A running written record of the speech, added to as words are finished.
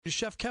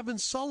Chef Kevin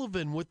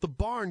Sullivan with The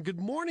Barn. Good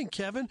morning,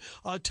 Kevin.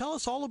 Tell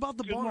us all about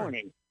The Barn. Good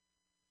morning.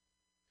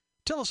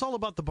 Tell us all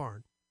about The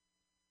Barn.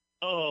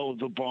 Oh,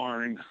 The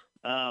Barn.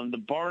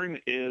 The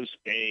Barn is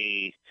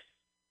a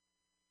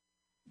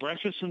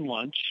breakfast and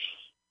lunch,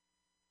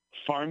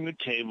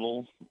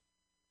 farm-to-table,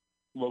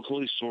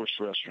 locally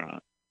sourced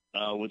restaurant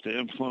with the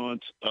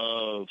influence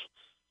of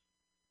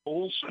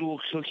old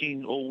school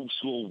cooking, old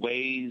school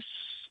ways,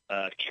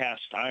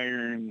 cast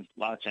iron,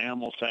 lots of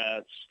animal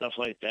fats, stuff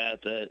like that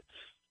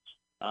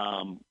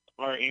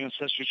our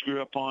ancestors grew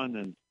up on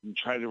and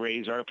tried to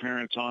raise our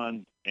parents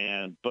on,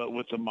 but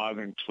with a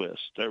modern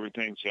twist.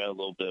 Everything's got a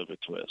little bit of a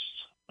twist.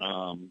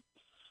 I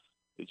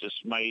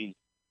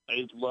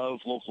love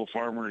local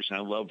farmers and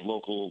I love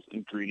local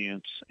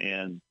ingredients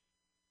and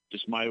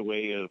just my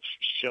way of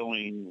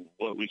showing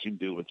what we can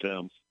do with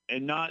them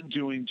and not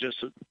doing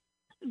just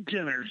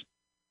dinner.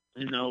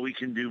 We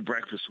can do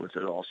breakfast with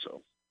it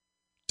also.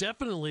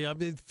 Definitely. I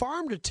mean,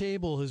 farm to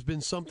table has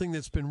been something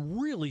that's been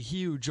really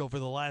huge over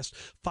the last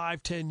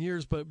 5-10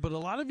 years, but a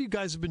lot of you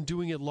guys have been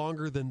doing it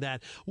longer than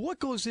that. What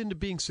goes into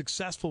being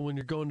successful when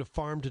you're going to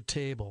farm to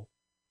table?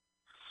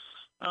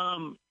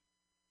 To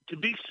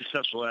be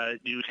successful at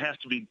it, you have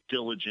to be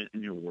diligent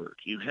in your work.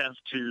 You have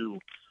to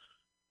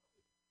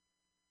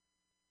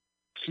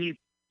keep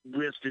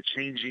with the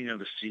changing of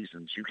the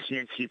seasons. You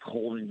can't keep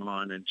holding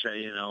on and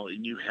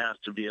you have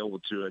to be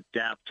able to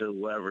adapt to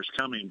whatever's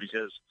coming,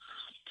 because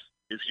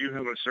if you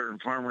have a certain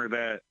farmer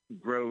that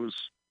grows,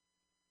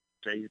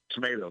 say,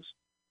 tomatoes,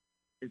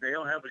 if they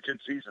don't have a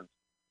good season,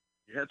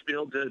 you have to be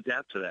able to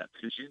adapt to that,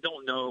 because you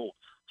don't know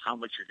how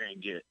much you're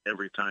going to get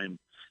every time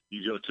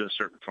you go to a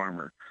certain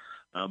farmer.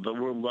 But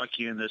we're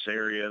lucky in this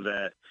area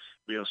that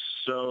we have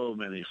so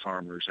many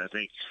farmers. I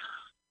think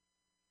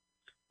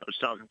I was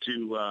talking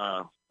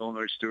to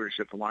Illinois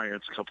Stewardship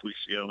Alliance a couple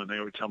weeks ago, and they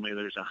were telling me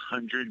there's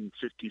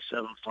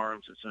 157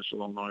 farms in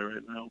Central Illinois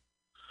right now.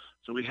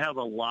 So we have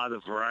a lot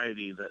of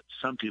variety that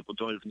some people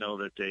don't even know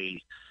that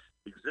they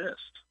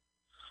exist.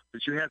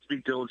 But you have to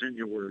be diligent in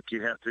your work.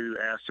 You have to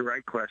ask the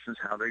right questions,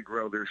 how they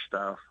grow their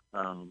stuff,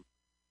 and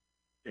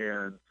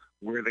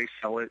where they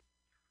sell it,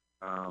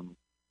 and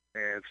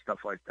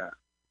stuff like that.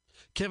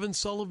 Kevin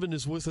Sullivan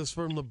is with us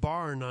from The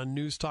Barn on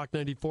News Talk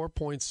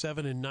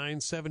 94.7 and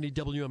 970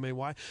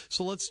 WMAY.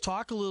 So let's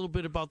talk a little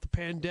bit about the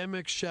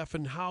pandemic, Chef,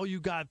 and how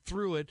you got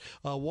through it.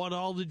 What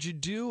all did you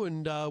do,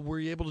 and were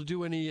you able to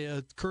do any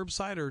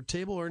curbside or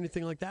table or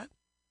anything like that?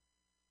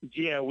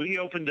 Yeah, we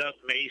opened up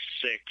May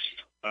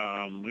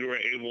 6th. We were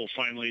able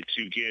finally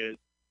to get,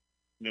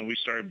 we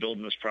started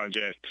building this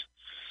project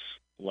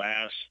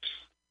last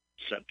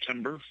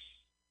September,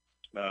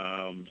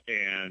 and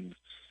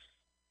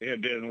it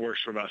had been in the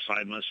works for about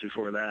 5 months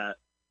before that.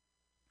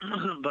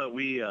 But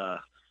we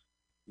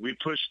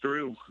pushed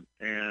through,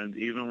 and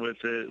even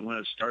with it, when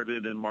it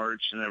started in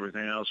March and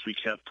everything else, we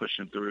kept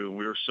pushing through, and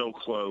we were so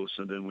close.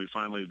 And then we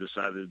finally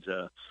decided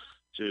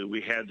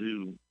we had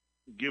to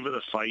give it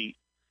a fight.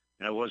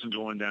 And I wasn't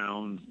going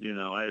down.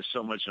 I had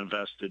so much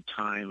invested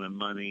time and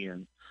money,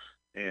 and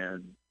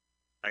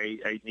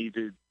I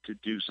needed to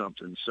do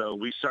something. So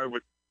we started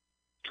with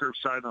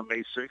curbside on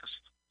May 6th,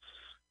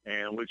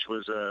 and which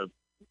was a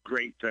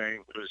great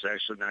thing. It was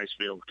actually nice to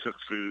be able to cook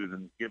food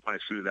and get my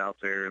food out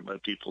there and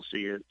let people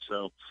see it.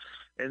 So,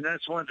 and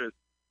that's one of the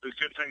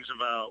good things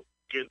about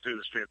getting through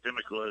this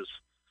pandemic was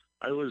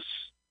it was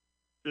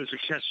a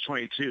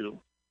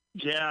catch-22.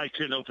 Yeah, I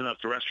couldn't open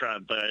up the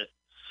restaurant, but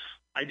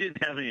I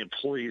didn't have any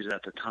employees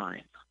at the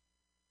time.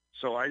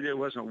 So I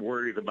wasn't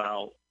worried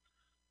about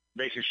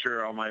making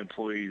sure all my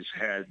employees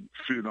had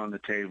food on the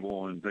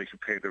table and they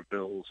could pay their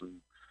bills. And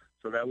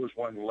so that was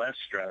one less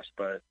stress,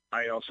 but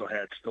I also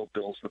had still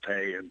bills to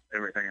pay and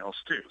everything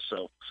else too.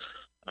 So,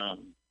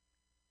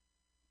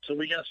 so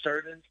we got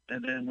started,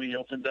 and then we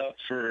opened up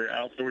for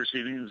outdoor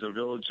seating. The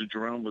Village of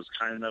Jerome was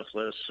kind enough to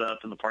let us set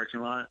up in the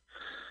parking lot,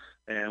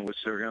 and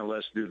which they were going to let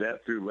us do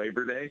that through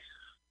Labor Day.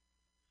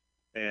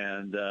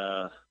 And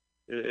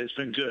it's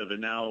been good, but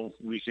now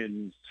we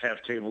can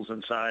have tables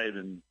inside,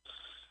 and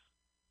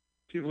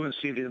people can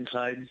see the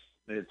inside.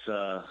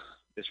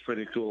 It's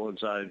pretty cool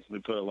inside. We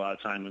put a lot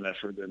of time and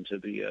effort into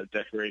the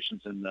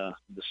decorations and the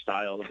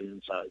style of the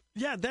inside.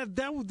 Yeah,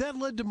 that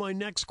led to my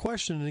next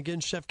question. And again,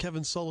 Chef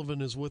Kevin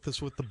Sullivan is with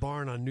us with The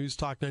Barn on News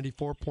Talk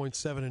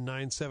 94.7 and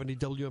 970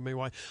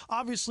 WMAY.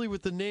 Obviously,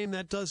 with the name,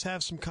 that does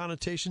have some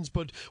connotations,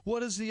 but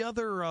what is the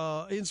other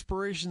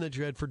inspiration that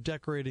you had for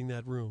decorating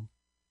that room?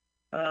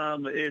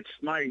 It's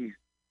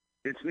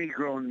me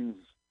growing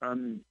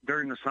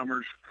during the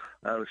summers.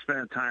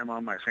 Spending time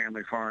on my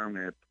family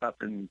farm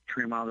up in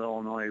Tremont,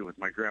 Illinois, with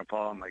my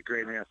grandpa and my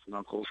great aunts and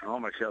uncles and all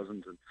my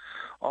cousins and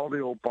all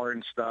the old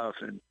barn stuff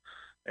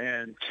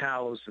and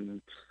cows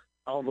and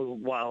all the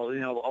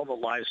all the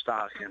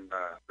livestock and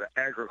the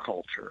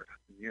agriculture.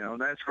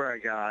 And that's where I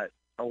got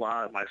a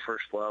lot of my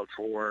first love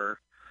for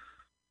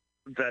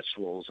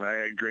vegetables. I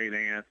had great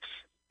aunts,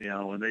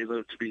 and they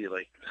lived to be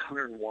like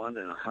 101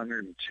 and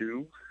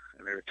 102,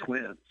 and they were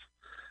twins.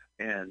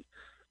 And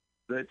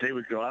that they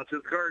would go out to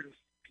the garden,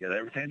 get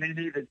everything they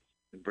needed,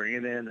 and bring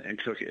it in and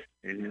cook it.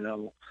 And, you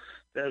know,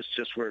 that's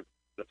just where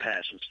the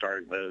passion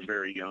started at a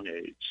very young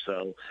age.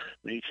 So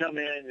when you come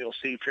in, you'll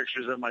see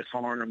pictures of my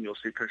farm. You'll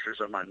see pictures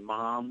of my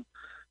mom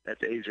at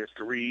the age of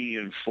 3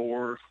 and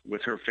 4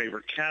 with her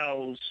favorite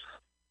cows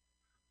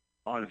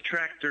on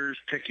tractors,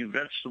 picking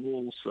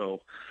vegetables.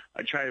 So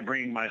I try to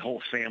bring my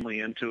whole family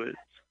into it.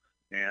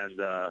 And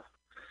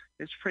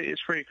it's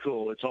pretty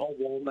cool. It's all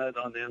walnut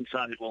on the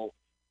inside. Well,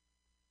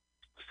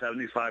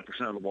 75%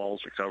 of the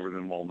walls are covered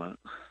in walnut.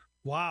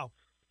 Wow.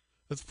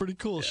 That's pretty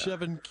cool.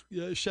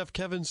 Yeah. Chef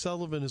Kevin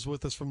Sullivan is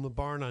with us from the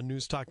barn on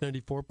News Talk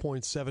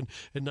 94.7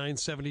 and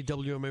 970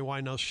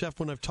 WMAY. Now, Chef,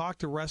 when I've talked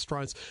to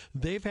restaurants,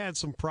 they've had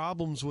some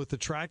problems with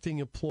attracting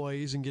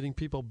employees and getting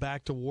people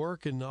back to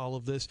work and all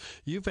of this.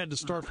 You've had to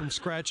start from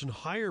scratch and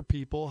hire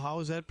people. How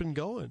has that been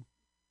going?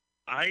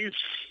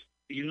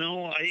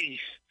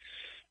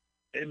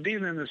 And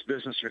being in this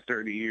business for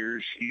 30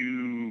 years,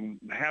 you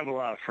have a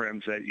lot of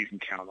friends that you can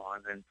count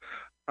on.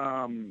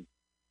 And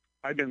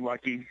I've been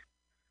lucky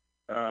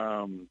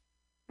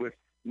with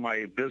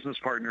my business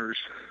partners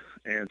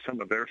and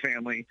some of their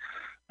family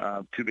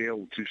to be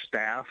able to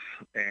staff,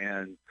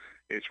 and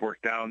it's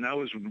worked out. And that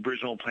was the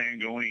original plan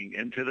going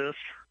into this.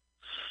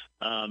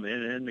 And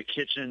in the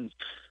kitchen,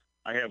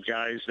 I have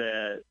guys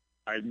that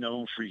I've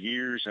known for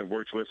years, I've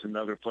worked with in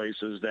other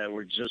places that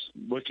were just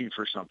looking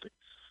for something.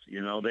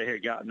 You know, they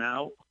had gotten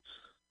out,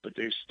 but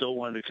they still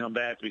wanted to come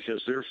back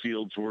because their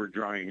fields were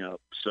drying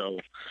up. So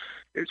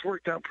it's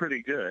worked out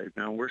pretty good.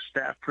 Now, we're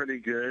staffed pretty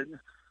good.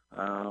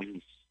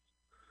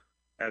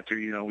 After,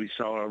 you know, we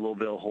saw our little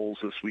bit of holes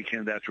this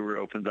weekend after we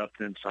opened up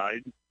the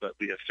inside, but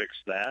we have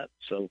fixed that.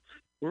 So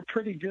we're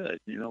pretty good.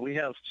 You know, we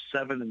have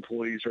 7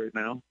 employees right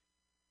now.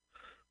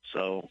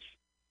 So,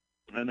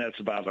 and that's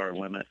about our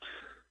limit.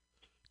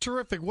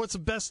 Terrific. What's the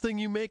best thing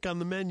you make on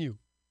the menu?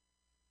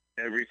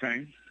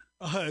 Everything.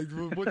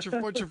 What's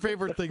your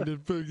favorite thing to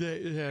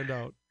hand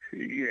out?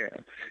 Yeah.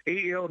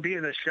 You know,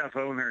 being a chef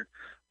owner,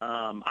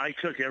 I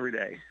cook every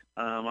day.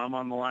 I'm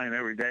on the line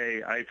every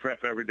day. I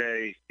prep every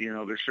day. You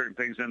know, there's certain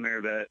things in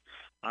there that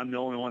I'm the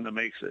only one that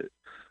makes it.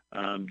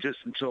 Just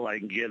until I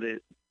can get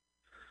it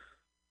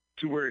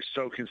to where it's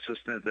so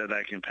consistent that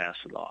I can pass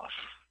it off.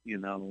 You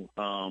know,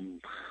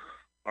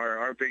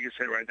 our biggest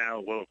hit right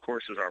now, well, of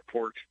course, is our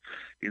pork.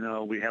 You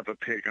know, we have a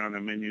pig on the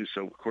menu,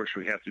 so of course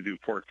we have to do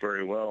pork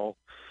very well.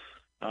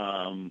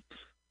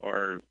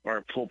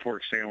 Our pulled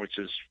pork sandwich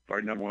is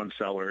our number one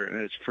seller,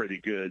 and it's pretty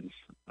good.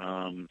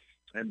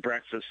 And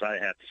breakfast, I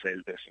have to say,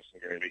 the biscuits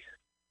and gravy.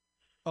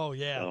 Oh,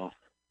 yeah. So,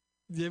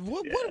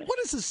 What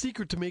is the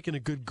secret to making a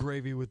good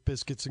gravy with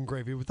biscuits and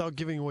gravy without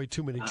giving away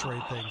too many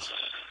trade things?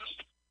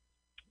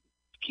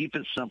 Keep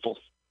it simple.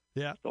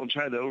 Yeah. Don't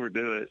try to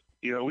overdo it.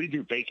 You know, we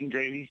do bacon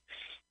gravy.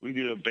 We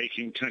do a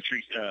bacon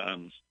country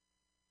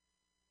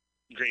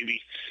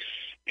gravy.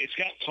 It's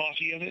got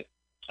coffee in it.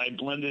 I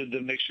blended the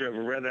mixture of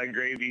a red eye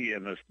gravy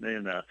and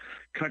a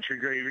country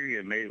gravy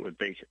and made it with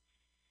bacon.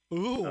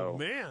 Ooh,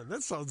 man,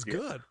 that sounds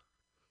good.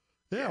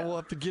 Yeah, we'll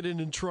have to get in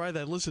and try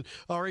that. Listen,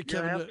 all right,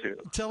 Kevin,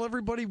 tell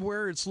everybody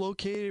where it's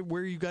located,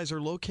 where you guys are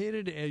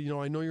located. And, you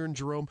know, I know you're in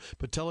Jerome,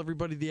 but tell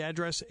everybody the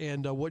address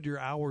and what your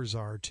hours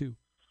are, too.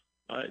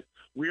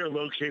 We are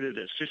located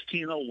at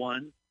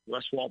 1501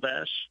 West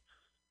Wabash,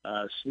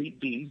 Suite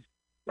B,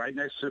 right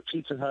next to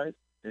Pizza Hut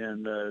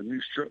and the new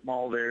strip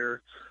mall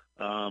there.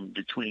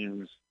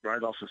 Between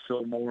right off of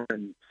Fillmore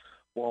and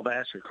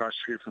Wabash, across the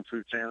street from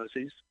Food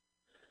Fantasies.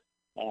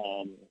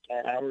 Our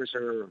hours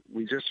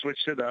we just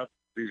switched it up.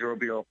 These will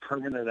be our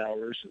permanent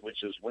hours,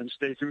 which is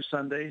Wednesday through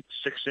Sunday,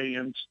 6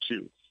 a.m. to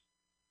 2.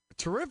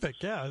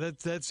 Terrific. Yeah,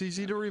 that's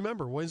easy to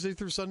remember. Wednesday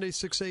through Sunday,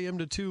 6 a.m.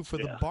 to 2 for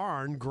the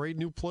barn. Great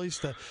new place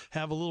to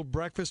have a little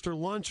breakfast or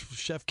lunch.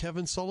 Chef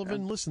Kevin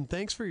Sullivan, listen,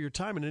 thanks for your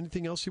time. And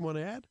anything else you want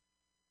to add?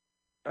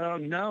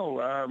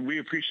 No, we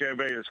appreciate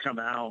everybody that's come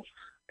out.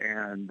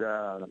 And,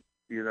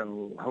 you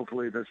know,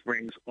 hopefully this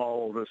brings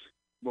all of this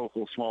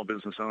local small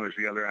business owners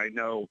together. I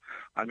know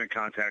I'm in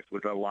contact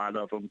with a lot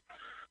of them,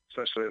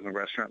 especially on the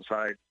restaurant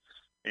side.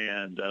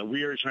 And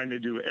we are trying to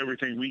do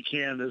everything we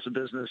can as a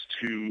business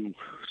to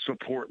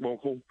support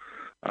local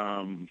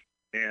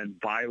and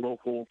buy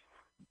local.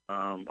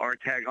 Our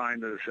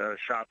tagline is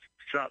shop,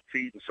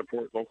 feed, and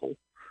support local.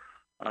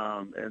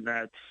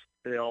 And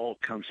it all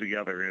comes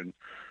together. And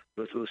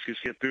let's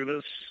just get through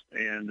this,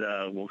 and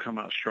we'll come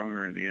out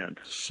stronger in the end.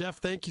 Chef,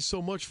 thank you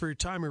so much for your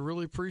time. I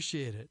really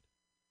appreciate it.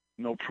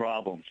 No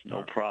problem.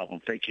 No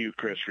problem. Thank you,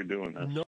 Chris, for doing this.